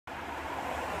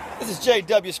This is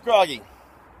J.W. Scroggy,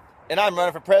 and I'm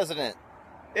running for president.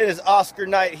 It is Oscar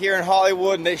night here in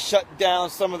Hollywood, and they shut down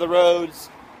some of the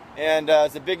roads. And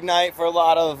it's a big night for a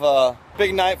lot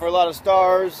of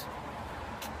stars,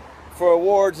 for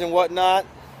awards and whatnot.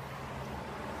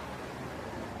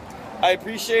 I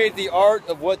appreciate the art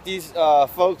of what these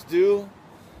folks do,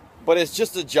 but it's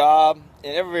just a job,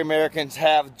 and every Americans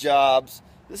have jobs.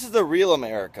 This is the real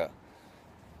America.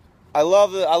 I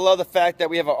love the fact that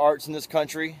we have arts in this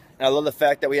country, and I love the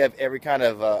fact that we have every kind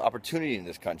of opportunity in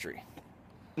this country.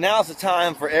 Now's the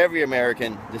time for every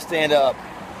American to stand up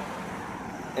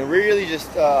and really just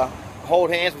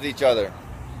hold hands with each other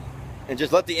and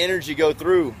just let the energy go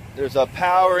through. There's a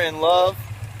power in love,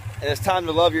 and it's time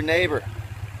to love your neighbor.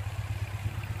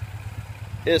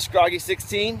 It is Scroggy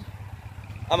 16.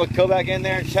 I'm gonna go back in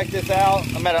there and check this out.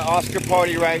 I'm at an Oscar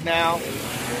party right now.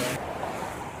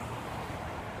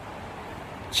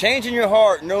 Changing your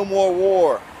heart, no more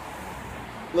war.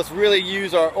 Let's really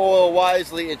use our oil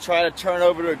wisely and try to turn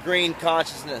over to a green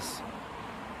consciousness.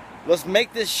 Let's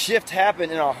make this shift happen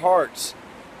in our hearts.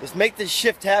 Let's make this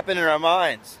shift happen in our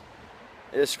minds.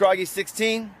 It is Scroggy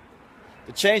 16.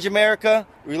 To change America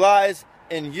relies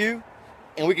in you,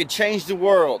 and we can change the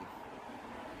world.